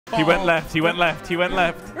He went left. He went left. He went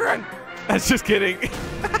left. Run. That's just kidding. he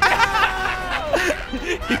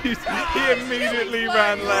immediately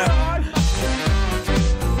ran left.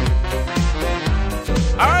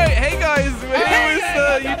 All right, hey guys,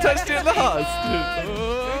 you touched it last.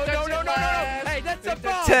 No. Hey, that's a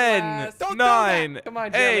ball. 10, 9, Come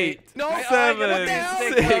on, 8, no, 7,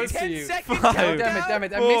 6, 5, Damn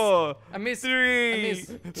it. 4, I missed. 3,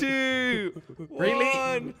 2, Really?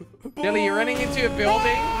 1. Jelly, you're running into a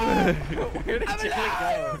building? Where did Jelly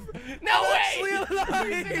go? No way!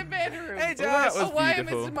 He's in the bedroom. Hey, That was why am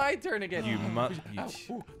beautiful. it my turn again? You much.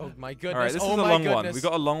 Oh my goodness. All right, this is a long one. We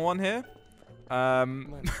got a long one here.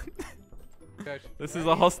 This is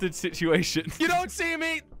a hostage situation. You don't see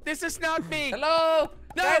me. This is not me. Hello?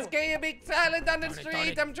 No. Guys, can you be silent on the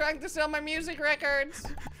street? I'm trying to sell my music records.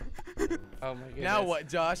 Oh my goodness. Now what,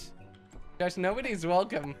 Josh? Josh, nobody's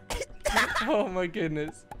welcome. Oh my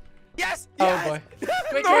goodness. Yes. Oh boy.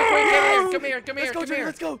 Quick, come here.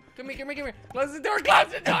 Let's go. Come here. Close the door,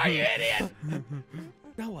 you idiot.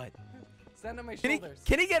 Now what? Stand on my shoulders.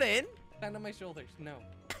 Can he get in? Stand on my shoulders. No.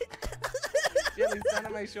 Jelly, stand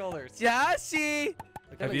on my shoulders. Joshy.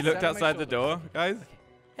 Have you looked outside the door, guys?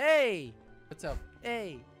 Hey. What's up?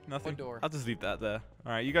 Hey. Nothing. What door? I'll just leave that there.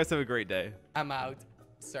 All right, you guys have a great day. I'm out.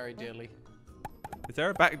 Sorry, Jelly. Is there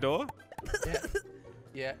a back door?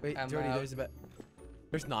 Yeah. Wait, I'm Jordy, out. there's a bit.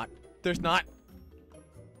 There's not. There's not.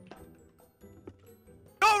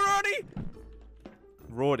 Go, Roddy!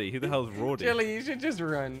 Roddy. Who the hell's Roddy? Jelly, you should just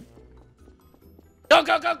run. Go,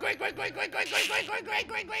 quick.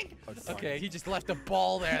 Okay. He just left a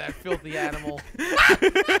ball there, that filthy animal.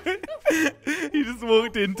 You just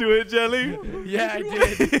walked into it, Jelly? Yeah, I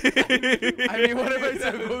did. I mean, what am I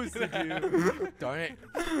supposed to do? Darn it.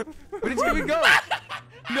 Where did you even go?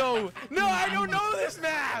 No, I don't know this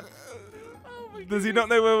map. Oh my Does he not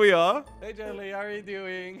know where we are? Hey, Jelly, how are you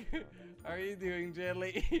doing? How are you doing,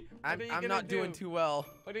 Jelly? I'm not doing too well.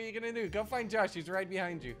 What are you gonna do? Go find Josh. He's right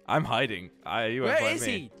behind you. I'm hiding. You won't Where find is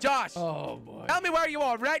me. he? Josh. Oh boy. Tell me where you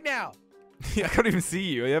are right now. I can't even see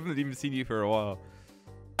you. I haven't even seen you for a while.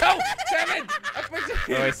 No! Damn it!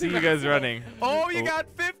 Oh, I see you guys running. Oh, you got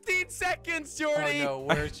 15 seconds, Jordy. Oh no,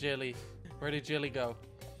 where's Jelly? Where did Jelly go?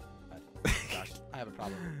 Gosh, I have a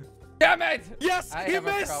problem. Damn it! Yes, I he have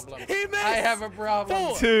missed. a problem. He missed. I have a problem.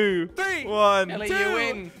 4, 2, 3, 1. Jelly, two. you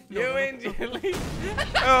win. You win, Jelly.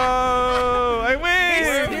 Oh, I He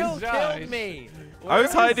win! still Josh? killed me. I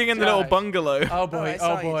was hiding in the little Josh? bungalow. Oh Oh, boy, I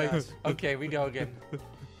saw oh you, boy. Josh. Okay, we go again.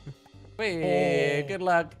 Wait, good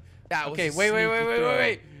luck. That was Okay, a wait. sneaky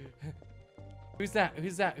throw. Who's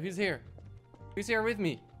that? Who's here? Who's here with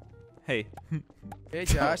me? Hey. Hey,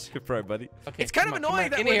 Josh. Good try, buddy. Okay. It's kind of come on, annoying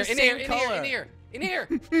come on. that we're the same color. In here.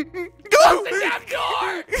 Go! The damn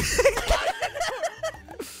door!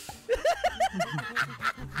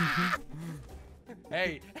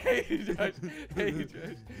 Hey, Josh. Hey,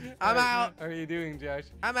 Josh. I'm out. How are you doing, Josh?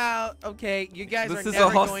 I'm out. Okay, you guys This are is never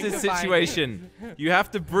a going hostage to find me. situation. You have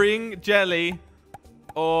to bring Jelly,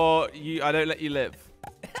 or I don't let you live.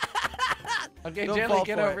 Okay, Don't Jelly, fall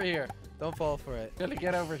get for over it. here. Don't fall for it. Jelly,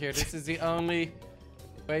 get over here. This is the only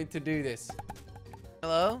way to do this.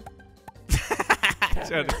 Hello?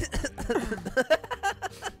 Jelly.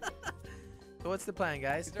 So what's the plan,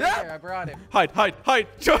 guys? He's right here. I brought him. Hide,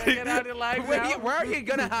 Jelly. Get out alive now. Where are you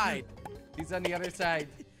gonna hide? He's on the other side.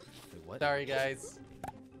 What? Sorry, guys.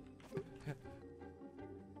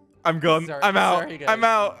 I'm gone. Sorry- I'm out. sorry, guys. I'm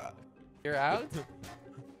out. You're out?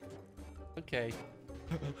 Okay.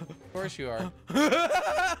 Of course you are.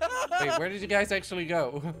 Wait, where did you guys actually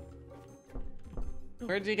go?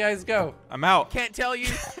 Where did you guys go? I'm out. Can't tell you.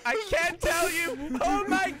 I can't tell you. Oh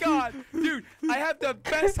my god. Dude, I have the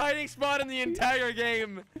best hiding spot in the entire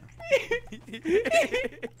game.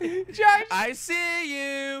 Josh! I see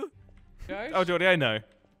you. Josh? Oh, Jordy, I know.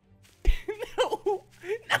 No!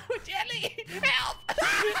 No, Jelly! Help!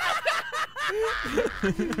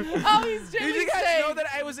 Oh, he's Jelly. Did you guys know that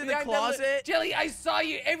I was in the closet? Jelly, I saw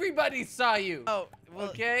you. Everybody saw you. Oh, well,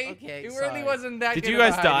 Okay? Okay, It really sorry. wasn't that Did good you of a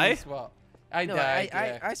guys hiding die? spot. I No, died.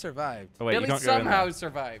 I survived. Oh, wait, Jelly you can't go in somehow there.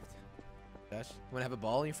 survived. Josh, you wanna have a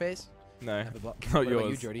ball in your face? No, Have a ball. not What about you,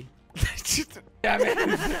 yours. Jordy? Damn it.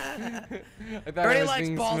 I thought I Jordy was likes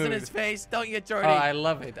being balls in smooth. his face, don't you, Oh, Jordy? I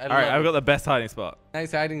love it. I All right, love I've it. got the best hiding spot.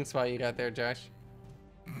 Nice hiding spot you got there, Josh.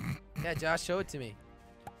 Yeah, Josh, show it to me.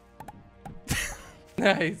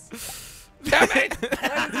 Nice. Damn it!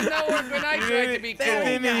 Why does it not work when I try to be cool?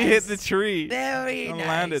 Very You hit the tree. Very and nice.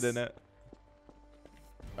 landed in it.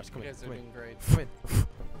 Josh, come You in. guys are Come in. doing great. Come in.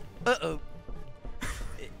 Uh-oh.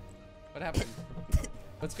 What happened?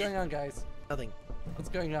 What's going on, guys? Nothing. What's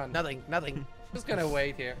going on? Nothing. Nothing. Just gonna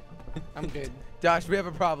wait here. I'm good. Josh, we have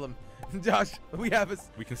a problem. Josh, we have a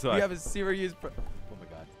can survive. serious oh my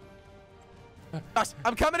god. Josh,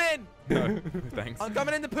 I'm coming in. No, thanks. I'm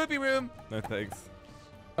coming in the poopy room. No, thanks.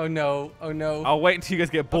 Oh no. Oh no. I'll wait until you guys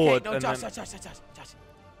get bored. Okay, no, and Josh, then... Josh.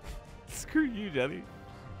 Screw you, Jelly.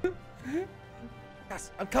 Josh,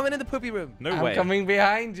 I'm coming in the poopy room. No way. I'm coming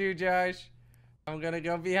behind you, Josh. I'm gonna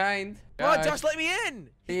go behind. Come on, Josh, let me in.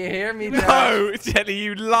 Do you hear me, Josh? No, Jelly,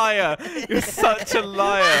 you liar. You're such a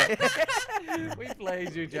liar. We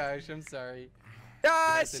played you, Josh. I'm sorry.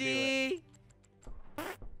 Joshy.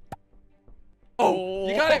 Oh,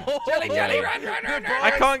 you got him. Jelly, run.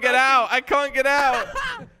 I can't get out. I can't get out.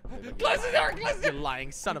 Close the door, close the You door.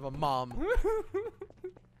 lying son of a mom.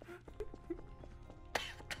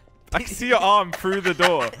 I can see your arm through the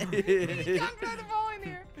door. Can't throw the ball in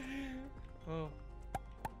here. Oh.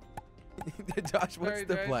 Josh, what's Sorry,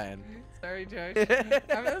 the Josh. plan? Sorry, Josh.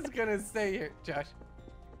 I'm just gonna stay here. Josh,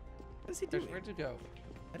 What's he Josh, doing? where'd you go?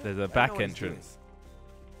 There's a I don't back know what he's doing. entrance.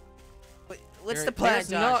 What's the plan, There's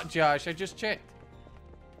Josh? not, Josh. I just checked.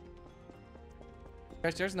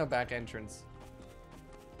 Josh, there's no back entrance.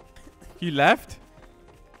 You left?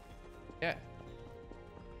 Yeah.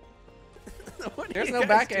 What are There's you no guys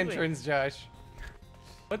back doing? entrance, Josh.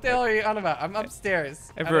 What the hell are you on about? I'm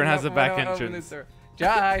upstairs. Everyone has a back Open entrance. this door.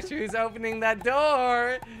 Josh, who's opening that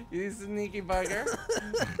door? You sneaky bugger.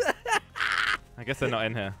 I guess they're not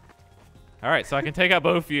in here. All right, so I can take out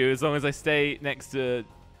both of you as long as I stay next to.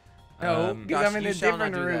 No, because Josh, I'm in you a shall not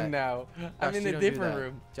different do room that. now. I'm Josh, in you a don't do different that.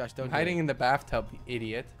 room. Josh, don't I'm do hiding it. in the bathtub,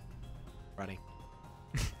 idiot. Running.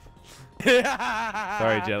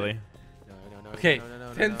 Sorry, Jelly. No. Okay,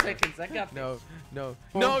 No, 10 seconds. I got No. Oh.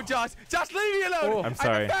 No, Josh. Josh, leave me alone. Oh. I'm I have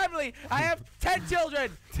sorry. a family. I have 10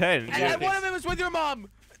 children. 10. And Yeah. one of them is with your mom.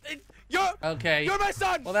 Okay. You're my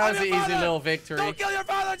son. Well, that I'm was an your easy father. little victory. Don't kill your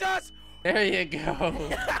father, Josh. There you go.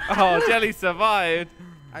 Oh, Jelly survived.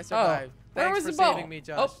 I survived. Where Thanks was for the ball? saving me,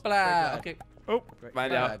 Josh. Opla. Great lad. Okay. Oh, Great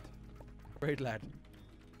find lad. out. Great lad.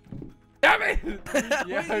 Damn it! What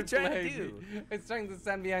are you trying to outplayed do? me. It's trying to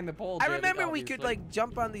stand behind the pole. I Jelly, remember we could obviously. like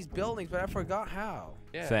jump on these buildings, but I forgot how.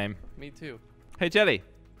 Yeah, Same. Me too. Hey, Jelly.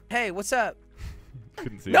 Hey, what's up?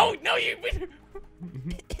 Couldn't see. No, it. no, you.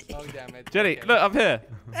 Oh damn it. Jelly, Okay. look up here.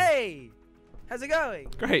 Hey, how's it going?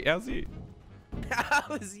 Great. How's you?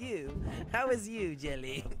 How is you? How is you,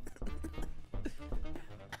 Jelly?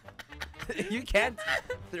 You can't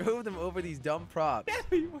throw them over these dumb props.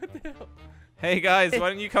 What the hell? Hey guys, why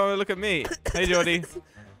don't you come and look at me? Hey, Jordy.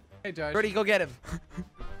 Hey Josh. Jordy, go get him.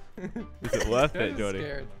 Is it worth Josh it, is Jordy?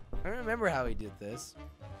 scared. I remember how he did this.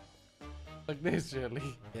 Like this,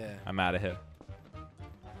 Jelly. Yeah. I'm out of here.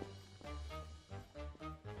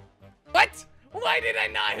 What? Why did I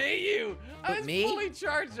not hit you? I But was me? fully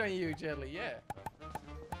charged on you, Jelly. Yeah.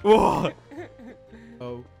 Whoa.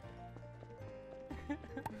 Oh.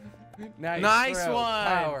 Nice throw. one.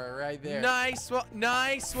 Power right there. Nice one.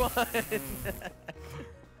 Nice one. All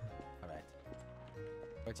right.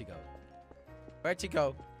 Where'd you go? Where'd you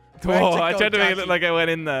go? Where'd Whoa, you I go, tried to make it Joshy? look like I went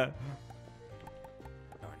in there.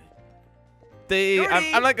 Jordy.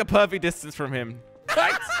 I'm like a perfect distance from him.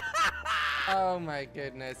 What? Oh my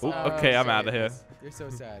goodness. Oh, Oh, okay, I'm sorry. out of here. You're so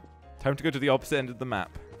sad. Time to go to the opposite end of the map.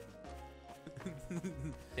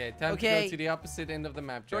 Yeah, time to Okay. go to the opposite end of the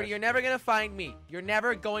map, Josh. Jordy, you're never gonna find me. You're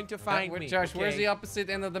never going to find me. Josh, where's okay? the opposite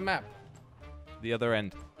end of the map? The other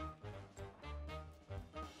end.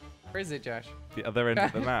 Where is it, Josh? The other end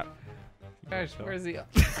of the map. Josh, where's the...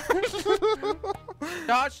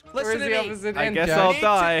 Josh, listen Where's to the me. opposite I end, guess Josh? I'll You need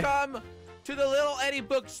die. to come to the Little Eddie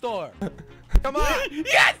bookstore. Come on.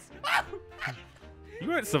 Yes! You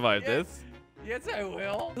won't survive this. Yes, I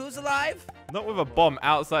will. Who's alive? Not with a bomb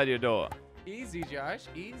outside your door. Easy, Josh.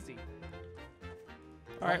 Easy.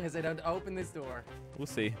 As Alright. long as I don't open this door. We'll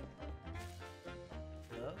see.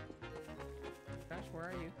 Josh, where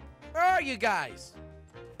are you? Where are you guys?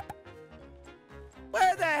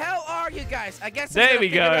 Where the hell are you guys? I guess There I'm gonna we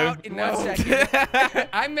figure it go. out in No. 1 second.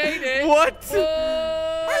 I made it. What?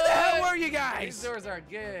 Where the hell were you These guys? doors are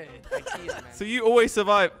good. I see it, man. So you always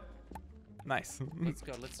survive. Nice. Let's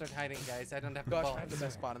go. Let's start hiding, guys. I don't have the Gosh, ball. I have the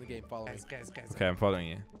best spot in the game. Follow me. Guys. Okay, I'm following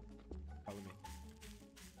you. Follow me.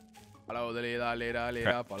 Follow the leader,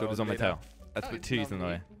 Crap, follow Jordan's the on my leader. tail. Let's Oh, put it's cheese not in the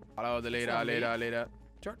me. way. Follow the It's not me. leader.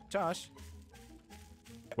 Josh.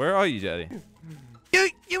 Where are you, Jelly?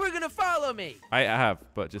 You were gonna follow me. I have,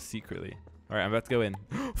 but just secretly. All right, I'm about to go in.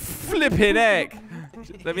 Flipping egg!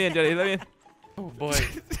 Let me in, Jelly. Let me in. Oh boy.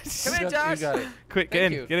 Come in, You Josh. got it. Quick, Thank get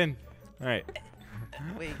in. you. Get in. All right.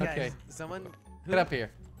 Wait, guys. Okay. Someone. Get up here.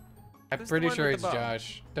 I'm Who's the pretty one sure with it's the ball?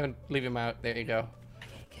 Josh. Don't leave him out. There you go.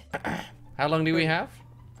 How long do we have?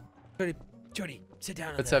 Jody, sit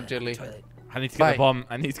down. What's up, Jelly? Toilet. I need to get the bomb.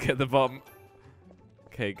 I need to get the bomb.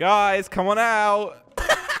 Okay, guys, come on out.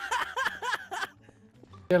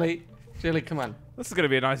 Jelly, come on. This is gonna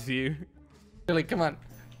be a nice view. Jelly, come on.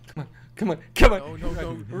 Come on.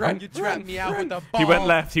 No. Run. You trapped me out with the ball. He went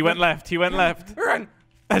left. He went left. Run.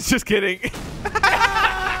 That's just kidding. he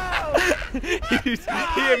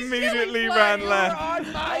immediately ran left.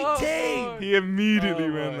 On my team. He immediately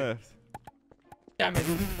ran left. Damn it.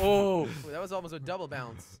 Oh. That was almost a double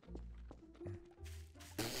bounce.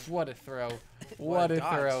 What a throw. What a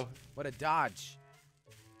throw. What a dodge.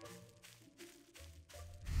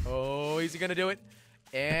 Oh, he's gonna do it.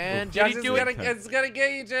 And did he do it? It's gonna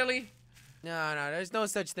get you, Jelly. No, there's no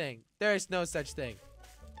such thing. There's no such thing.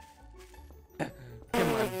 Come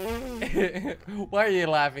on. Why are you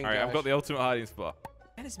laughing, All right, Josh? I've got the ultimate hiding spot.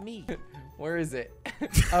 That is me. Where is it?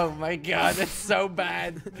 Oh my god, that's so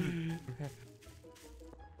bad.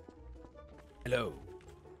 Hello.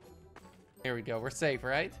 Here we go. We're safe,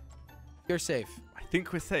 right? You're safe. I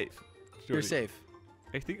think we're safe. You're Jordy. safe.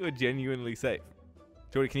 I think we're genuinely safe.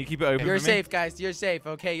 Jordy, can you keep it open You're for me? safe, guys. You're safe.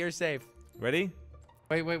 Okay, you're safe. Ready?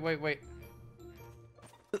 Wait.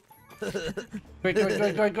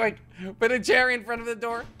 Quick. Put a chair in front of the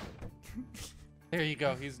door. There you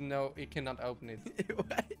go. He cannot open it.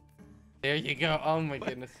 What? There you go. Oh my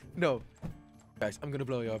goodness. No. Guys, I'm gonna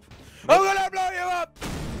blow you up. I'm gonna blow you up!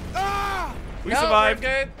 Ah! We survived.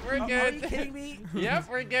 We're good. Are you kidding me? Yep,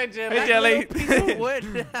 we're good, Jelly. Hey, Jelly. Piece of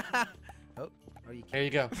wood. Oh, are you kidding? There you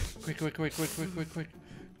go.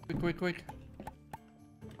 Quick.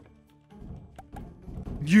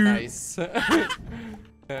 You. Nice.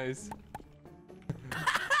 Nice.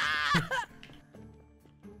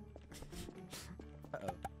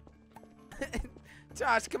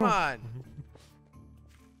 Josh, come on.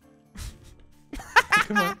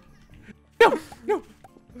 Come on. No.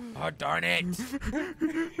 Oh, darn it.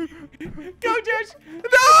 Go, Josh.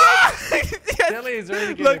 No! Jelly is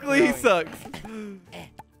really good. Luckily, he at throwing. sucks.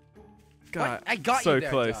 God, I got so you there,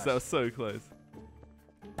 close. Josh. That was so close.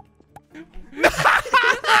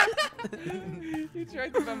 You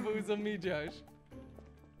tried to bamboozle me, Josh.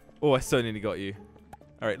 Oh, I so nearly got you.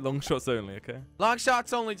 All right, long shots only, okay? Long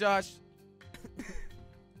shots only, Josh.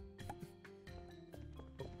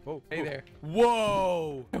 Oh, Hey there.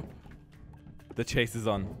 Whoa. The chase is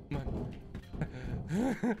on. Come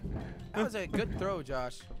That was a good throw,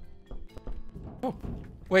 Josh. on.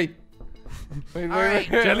 Wait. right.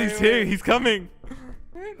 Jelly's here. He's coming.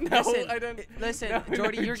 No, Listen, I don't. Listen, No,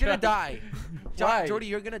 Jordy, no, you're gonna Josh. die. Why? Jordy,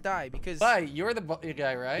 you're gonna die because. Why? You're the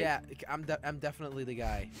guy, right? Yeah, I'm definitely the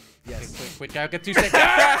guy. Yes. Quick, I've got 2 seconds.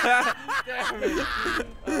 Damn it.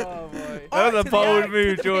 Oh, boy. That was to a the bold eye, move,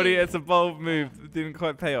 to the Jordy. face. It's a bold move. It didn't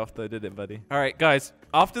quite pay off, though, did it, buddy? All right, guys.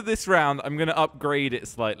 After this round, I'm going to upgrade it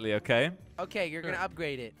slightly, okay? Okay, you're gonna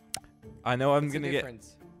upgrade it. I know I'm What's the going to get...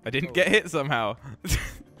 difference? I didn't get hit somehow.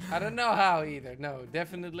 I don't know how either. No,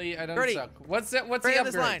 definitely I don't Jordy, suck. What's the Right upgrade? on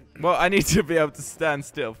this line. Well, I need to be able to stand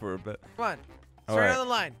still for a bit. Come on. All Straight right. on the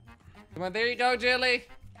line. Come on, there you go, Jelly.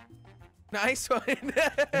 Nice one.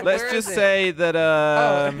 Let's Where just is it? say that...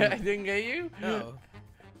 Oh, I didn't get you? No.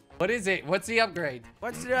 What is it? What's the upgrade?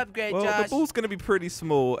 What's the upgrade, well, Josh? the ball's going to be pretty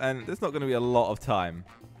small, and there's not going to be a lot of time.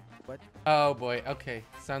 Oh, boy. Okay.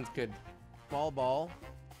 Sounds good. Small ball.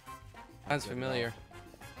 Sounds familiar.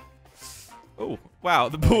 Oh, wow.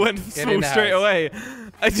 The ball went Get small in the straight house. away.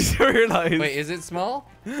 I just realized. Wait, is it small?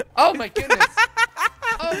 Oh, my goodness.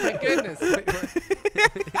 Oh, my goodness. It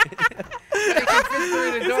can fit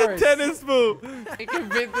through the It's doors. a tennis ball. It can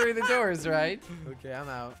fit through the doors, right? Okay, I'm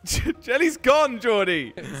out. Jelly's gone,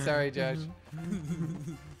 Jordy. Sorry, Josh.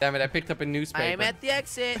 Damn it, I picked up a newspaper. I'm at the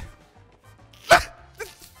exit.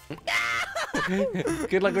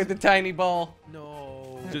 Good luck with the tiny ball.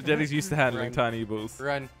 No. Jelly's used to handling Run. tiny balls.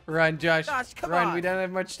 Run, Josh. Josh, come Run, on. we don't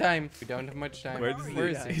have much time. We don't have much time. Where does Where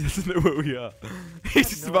is he? he? He doesn't know where we are. He's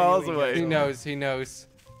just no miles idea where away. He knows, he knows.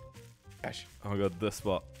 Gosh. Oh my god, the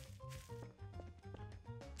spot.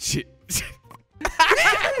 Shit.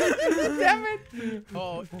 Damn it.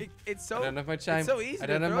 Oh, it's so. I don't have much time. It's so easy I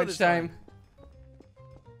to don't have throw much this time. one.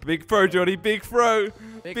 Big throw, Jordy. Big throw.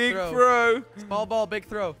 Big Big throw. throw. Small ball, big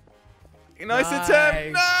throw. Nice Nice.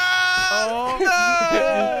 attempt. No! Oh.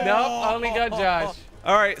 No! Nope, only got Josh.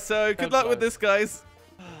 All right, so good So luck with close. this, guys.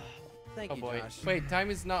 Thank Oh you, boy. Josh. Wait, time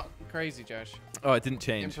is not crazy, Josh. Oh, it didn't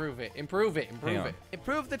change. Improve it. Improve it. Improve on. it.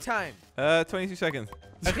 Improve the time. 22 seconds.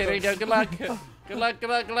 Okay, there you go. Good luck. Good luck. Good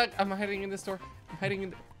luck. Good luck. I'm hiding in the store. I'm hiding in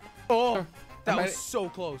the Oh, that Am I- was so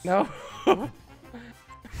close. No.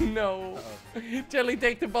 No. Jelly,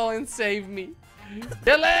 take the ball and save me.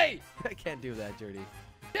 Jelly! I can't do that, Jordy.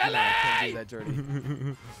 Jelly! No, I can't do that,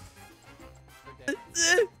 Jordy.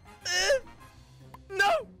 No!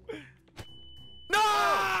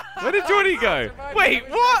 No! Where did Jordy go? survived. Wait, I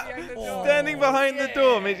was what? behind the door. Standing behind the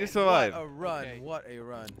door made you survive. What a run. Okay. What a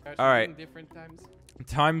run. Crouch All right. in different times.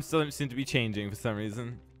 Times don't seem to be changing for some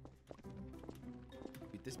reason.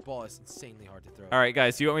 Dude, this ball is insanely hard to throw. All right,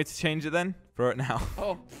 guys, you want me to change it then? Throw it now.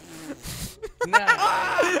 Oh.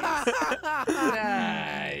 Nice.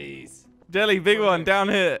 Nice. Jelly, big one, down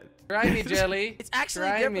here. Try me, Jelly. It's actually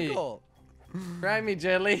Try me. difficult. Try me,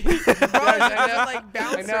 Jelly. Bro, Guys, it doesn't, like,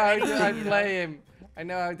 bounce I know or how anything, to you know? outplay him. I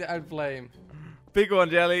know how to outplay him. Big one,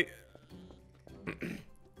 Jelly.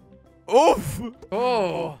 Oof!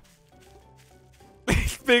 Oh.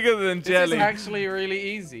 It's bigger than This Jelly. is actually really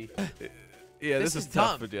easy. Yeah, this is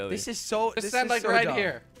tough for Jelly. This is so. Just this stand is like so right dumb.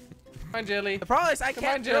 here. Come on, Jelly. The problem is I Come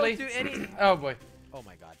can't on, throw Jelly. to any. Oh boy. Oh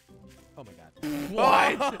my god. Oh my god.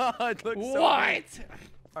 What? It looks so What? good.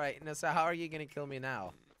 All right. Now, so how are you gonna kill me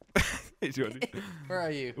now? Hey, Jordy. Where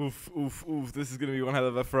are you? Oof, oof, oof. This is going to be one hell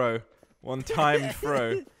of a throw. One timed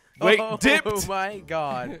throw. Wait, dipped! Oh my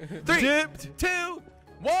god. 3, Dipped! 2,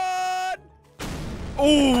 1.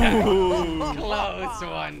 Ooh! Close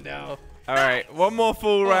one, though. All right, one more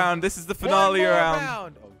full round. This is the finale One more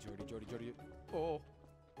round. Oh, Jordy. Oh.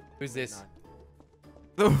 Who's this?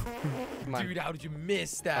 Oof. Come on. Dude, how did you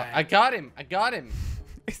miss Oh, that? I got him. I got him.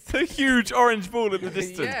 It's a huge orange ball in the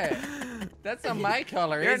distance. Yeah. That's not my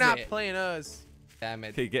color, You're is not it? playing us. Damn it.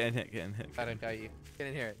 Okay, get in hit, get in hit. I don't got you. Get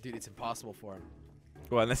in here. Dude, it's impossible for him.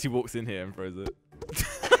 Well, unless he walks in here and throws it.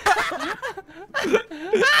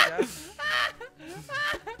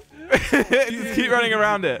 Just keep running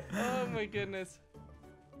around it. Oh my goodness.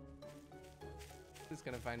 Who's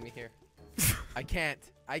gonna find me here? I can't.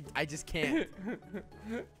 I just can't.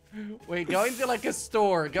 Wait, go into like a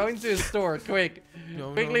store. Go into a store, quick.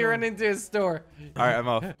 No, Quickly no. run into a store. All right, I'm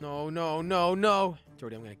off. No.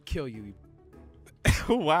 Jordy, I'm gonna kill you.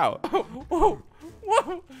 Oh, wow. Whoa,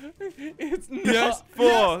 whoa. It's not. Yes,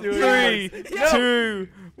 4, Yes, 3, yes. 2,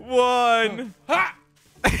 1. Ha!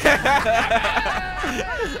 Life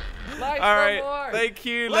All for right, more. thank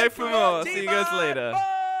you. Life Life for for more. more. See you guys later. Bye.